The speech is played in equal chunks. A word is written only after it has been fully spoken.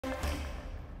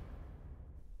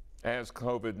As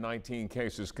COVID-19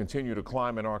 cases continue to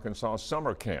climb in Arkansas,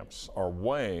 summer camps are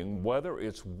weighing whether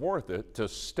it's worth it to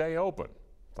stay open.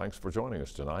 Thanks for joining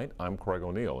us tonight. I'm Craig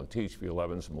O'Neill, and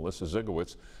TV11's Melissa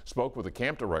Zigowitz spoke with a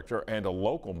camp director and a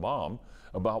local mom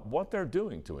about what they're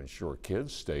doing to ensure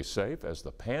kids stay safe as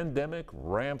the pandemic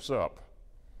ramps up.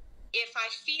 If I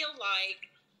feel like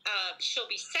she'll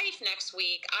be safe next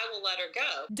week, I will let her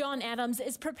go. Dawn Adams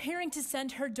is preparing to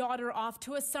send her daughter off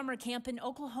to a summer camp in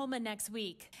Oklahoma next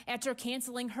week after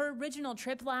canceling her original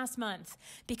trip last month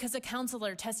because a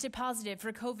counselor tested positive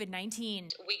for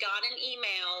COVID-19. We got an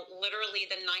email literally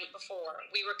the night before.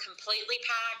 We were completely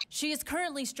packed. She is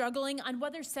currently struggling on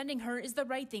whether sending her is the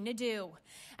right thing to do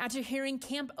after hearing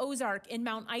Camp Ozark in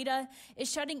Mount Ida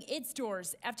is shutting its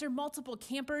doors after multiple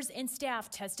campers and staff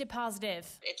tested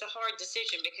positive. It's a hard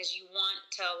decision because you want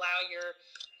to allow your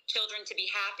children to be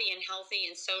happy and healthy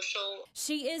and social.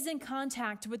 She is in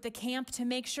contact with the camp to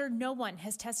make sure no one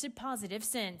has tested positive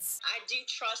since. I do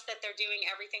trust that they're doing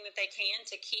everything that they can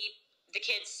to keep the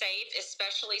kids safe,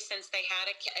 especially since they had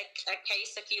a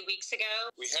case a few weeks ago.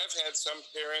 We have had some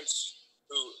parents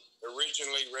who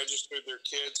originally registered their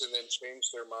kids and then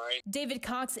changed their mind. David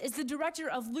Cox is the director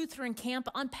of Lutheran Camp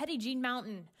on Petit Jean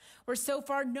Mountain, where so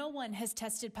far no one has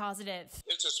tested positive.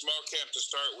 It's a small camp to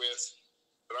start with,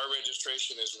 but our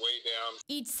registration is way down.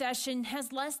 Each session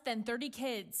has less than 30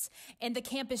 kids, and the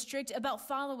camp is strict about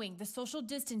following the social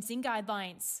distancing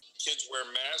guidelines. Kids wear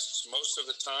masks most of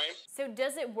the time. So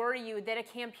does it worry you that a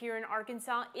camp here in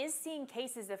Arkansas is seeing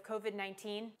cases of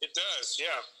COVID-19? It does,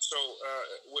 yeah. So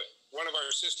one of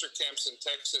our sister camps in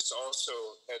Texas also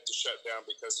had to shut down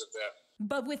because of that.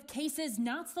 But with cases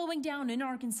not slowing down in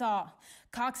Arkansas,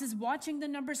 Cox is watching the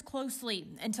numbers closely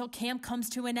until camp comes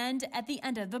to an end at the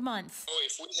end of the month. Oh,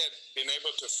 if we had been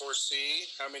able to foresee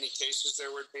how many cases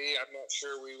there would be, I'm not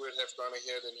sure we would have gone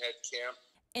ahead and had camp.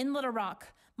 In Little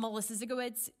Rock, Melissa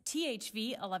Zigowitz,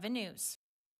 THV 11 News.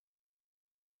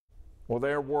 Well,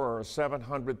 there were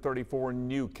 734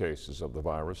 new cases of the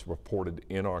virus reported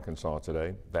in Arkansas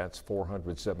today. That's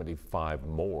 475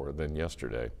 more than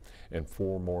yesterday. And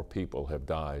 4 more people have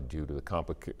died due to the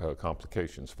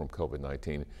complications from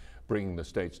COVID-19, bringing the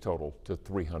state's total to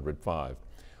 305.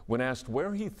 When asked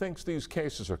where he thinks these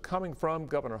cases are coming from,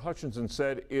 Governor Hutchinson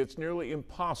said it's nearly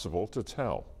impossible to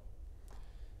tell.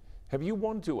 Have you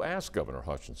wanted to ask Governor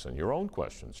Hutchinson your own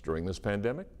questions during this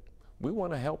pandemic? We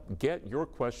want to help get your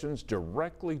questions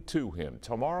directly to him.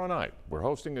 Tomorrow night, we're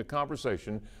hosting a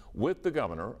conversation with the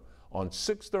governor on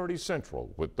 6:30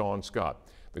 Central with Dawn Scott.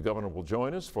 The governor will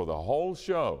join us for the whole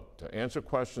show to answer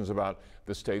questions about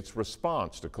the state's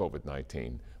response to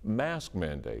COVID-19, mask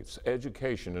mandates,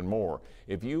 education, and more.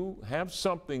 If you have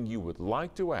something you would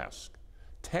like to ask,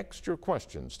 text your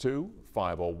questions to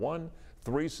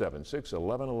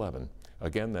 501-376-1111.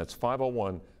 Again, that's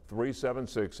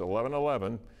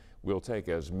 501-376-1111. We'll take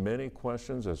as many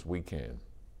questions as we can.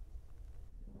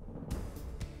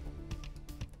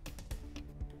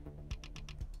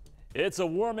 It's a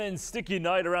warm and sticky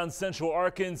night around central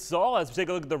Arkansas. As we take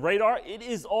a look at the radar, it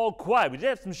is all quiet. We did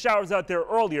have some showers out there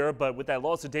earlier, but with that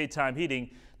loss of daytime heating,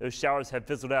 those showers have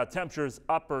fizzled out. Temperatures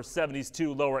upper 70s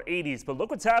to lower 80s. But look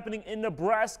what's happening in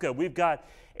Nebraska. We've got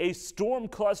a storm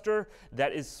cluster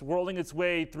that is swirling its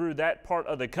way through that part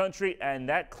of the country, and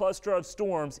that cluster of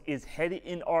storms is headed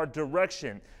in our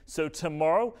direction. So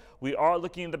tomorrow, we are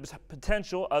looking at the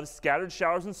potential of scattered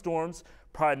showers and storms,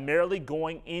 primarily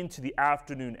going into the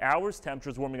afternoon hours.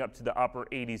 Temperatures warming up to the upper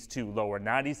 80s to lower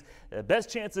 90s. The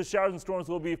best chance of showers and storms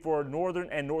will be for northern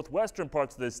and northwestern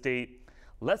parts of the state.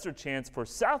 Lesser chance for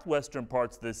southwestern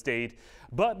parts of the state,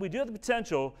 but we do have the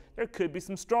potential there could be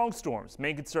some strong storms.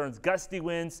 Main concerns: gusty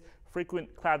winds,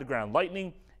 frequent cloud-to-ground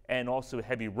lightning, and also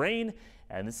heavy rain.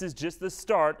 And this is just the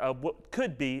start of what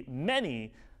could be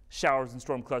many showers and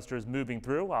storm clusters moving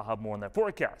through. I'll have more on that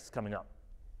forecast coming up.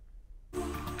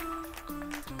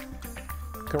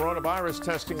 Coronavirus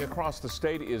testing across the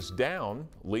state is down,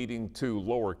 leading to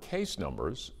lower case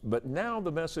numbers. But now the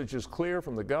message is clear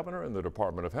from the governor and the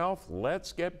Department of Health.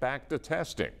 Let's get back to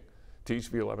testing.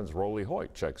 TV11's Rolly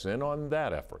Hoyt checks in on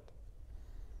that effort.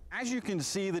 As you can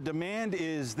see, the demand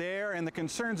is there and the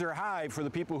concerns are high for the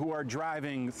people who are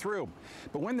driving through.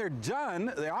 But when they're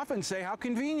done, they often say how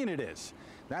convenient it is.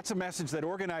 That's a message that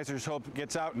organizers hope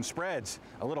gets out and spreads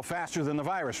a little faster than the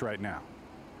virus right now.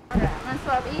 Okay, I'm going to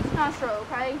swab each nostril,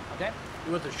 okay? Okay.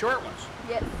 You want the short ones?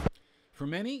 Yes. For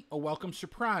many, a welcome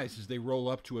surprise as they roll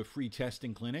up to a free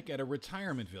testing clinic at a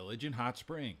retirement village in Hot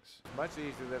Springs. Much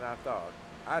easier than I thought.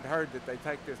 I'd heard that they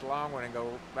take this long one and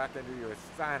go back into your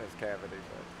sinus cavity,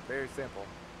 but very simple.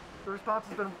 The response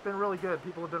has been really good.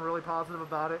 People have been really positive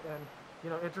about it and,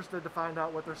 interested to find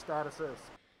out what their status is.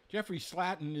 Jeffrey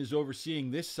Slatton is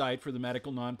overseeing this site for the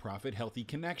medical nonprofit Healthy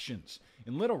Connections.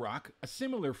 In Little Rock, a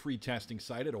similar free testing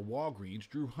site at a Walgreens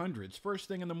drew hundreds first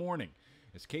thing in the morning.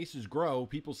 As cases grow,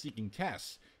 people seeking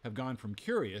tests have gone from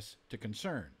curious to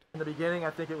concerned. In the beginning, I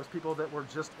think it was people that were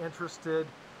just interested,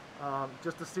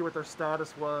 just to see what their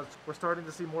status was. We're starting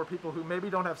to see more people who maybe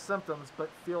don't have symptoms, but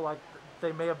feel like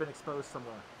they may have been exposed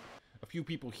somewhere. A few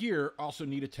people here also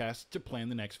need a test to plan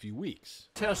the next few weeks.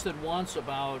 Tested once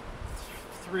about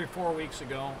 3 or 4 weeks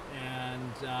ago,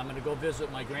 and I'm going to go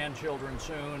visit my grandchildren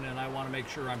soon, and I want to make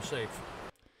sure I'm safe.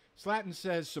 Slatton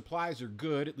says supplies are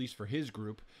good, at least for his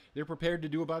group. They're prepared to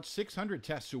do about 600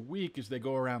 tests a week as they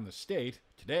go around the state.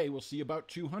 Today, we'll see about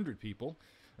 200 people.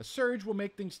 A surge will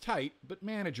make things tight, but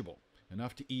manageable,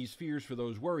 enough to ease fears for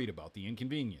those worried about the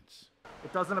inconvenience.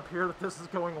 It doesn't appear that this is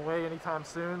going away anytime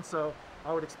soon, so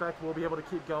I would expect we'll be able to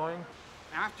keep going.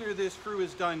 After this crew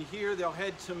is done here, they'll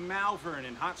head to Malvern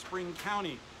in Hot Spring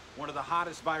County, one of the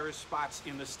hottest virus spots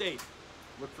in the state.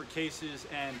 Look for cases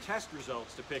and test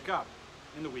results to pick up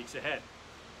in the weeks ahead.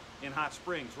 In Hot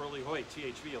Springs, Rolly Hoyt,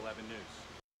 THV 11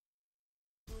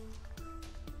 News.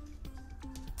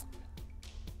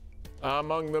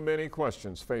 Among the many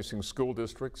questions facing school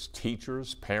districts,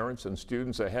 teachers, parents, and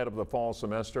students ahead of the fall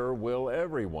semester, will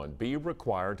everyone be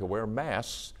required to wear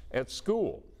masks at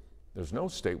school? There's no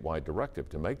statewide directive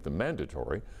to make them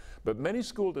mandatory, but many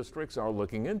school districts are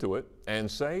looking into it and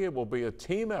say it will be a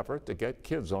team effort to get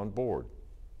kids on board.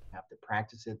 Have to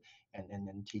practice it and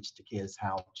then teach the kids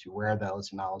how to wear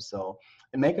those, and also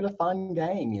and make it a fun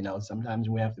game. You know, sometimes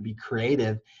we have to be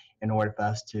creative in order for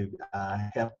us to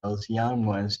help those young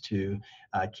ones to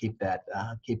keep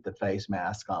the face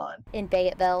mask on. In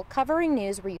Fayetteville, covering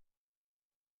news.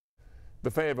 The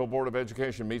Fayetteville Board of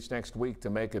Education meets next week to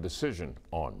make a decision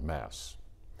on masks.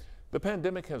 The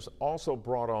pandemic has also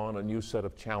brought on a new set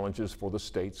of challenges for the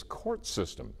state's court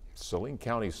system. Saline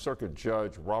County Circuit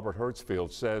Judge Robert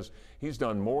Hertzfield says he's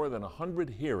done more than 100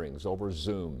 hearings over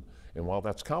Zoom. And while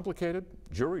that's complicated,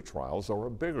 jury trials are a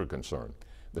bigger concern.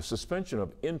 The suspension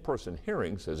of in-person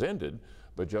hearings has ended,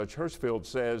 but Judge Hertzfield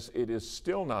says it is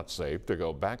still not safe to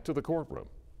go back to the courtroom.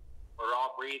 We're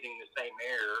all breathing the same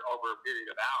air over a period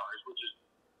of hours, which is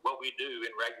what we do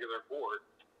in regular court.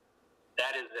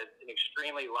 That is an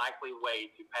extremely likely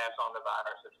way to pass on the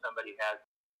virus if somebody has.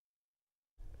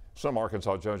 Some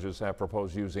Arkansas judges have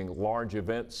proposed using large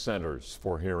event centers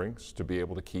for hearings to be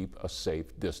able to keep a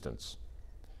safe distance.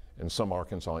 And some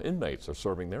Arkansas inmates are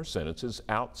serving their sentences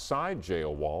outside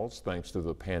jail walls thanks to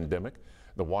the pandemic.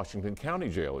 The Washington County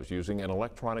Jail is using an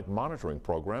electronic monitoring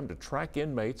program to track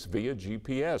inmates via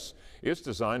GPS. It's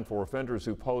designed for offenders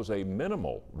who pose a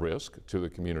minimal risk to the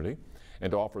community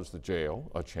and offers the jail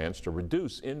a chance to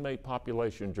reduce inmate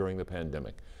population during the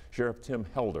pandemic. Sheriff Tim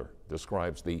Helder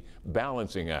describes the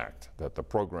balancing act that the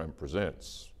program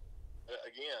presents.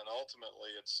 Again, ultimately,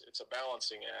 it's a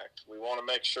balancing act. We want to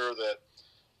make sure that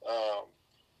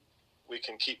we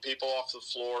can keep people off the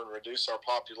floor and reduce our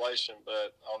population,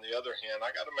 but on the other hand, I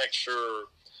got to make sure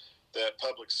that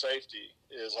public safety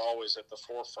is always at the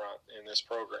forefront in this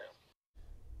program.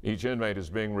 Each inmate is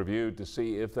being reviewed to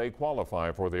see if they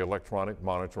qualify for the electronic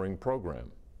monitoring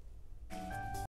program.